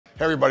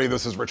Hey everybody,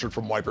 this is Richard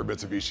from Wiper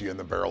Mitsubishi in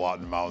the Bear Lot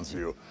in Mounds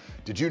View.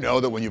 Did you know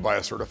that when you buy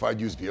a certified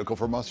used vehicle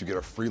from us, you get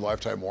a free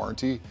lifetime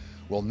warranty?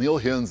 Well, Neil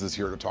Hinz is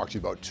here to talk to you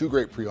about two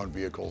great pre-owned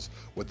vehicles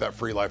with that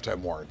free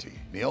lifetime warranty.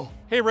 Neil?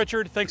 Hey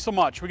Richard, thanks so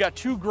much. We got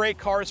two great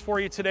cars for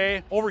you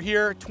today. Over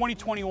here,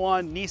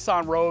 2021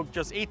 Nissan Rogue,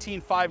 just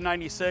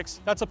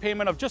 $18,596. That's a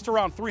payment of just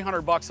around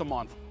 $300 a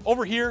month.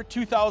 Over here,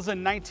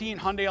 2019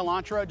 Hyundai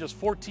Elantra, just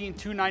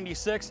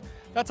 $14,296.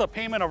 That's a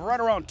payment of right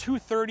around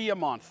 $230 a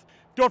month.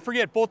 Don't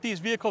forget, both these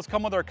vehicles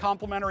come with our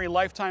complimentary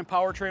lifetime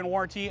powertrain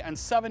warranty and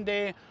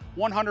 7-day,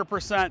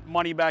 100%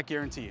 money-back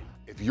guarantee.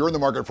 If you're in the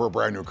market for a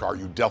brand new car,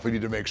 you definitely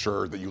need to make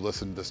sure that you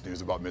listen to this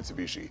news about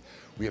Mitsubishi.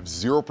 We have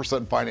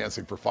 0%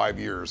 financing for 5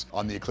 years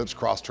on the Eclipse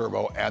Cross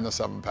Turbo and the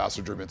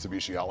 7-passenger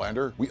Mitsubishi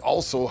Outlander. We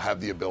also have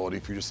the ability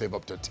for you to save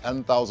up to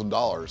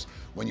 $10,000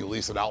 when you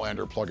lease an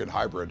Outlander Plug-In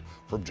Hybrid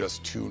from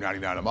just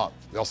 $299 a month.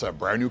 We also have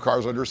brand new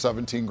cars under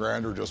 17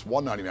 grand or just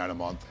 $199 a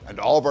month, and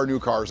all of our new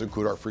cars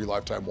include our free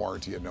lifetime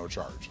warranty at no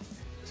charge.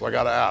 So I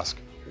gotta ask,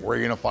 where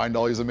are you gonna find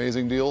all these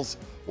amazing deals?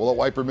 Well, at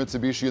Wiper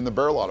Mitsubishi in the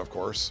Bear Lot, of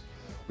course.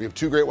 We have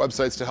two great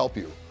websites to help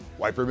you,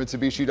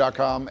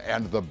 wipermitsubishi.com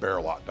and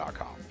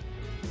thebearlot.com.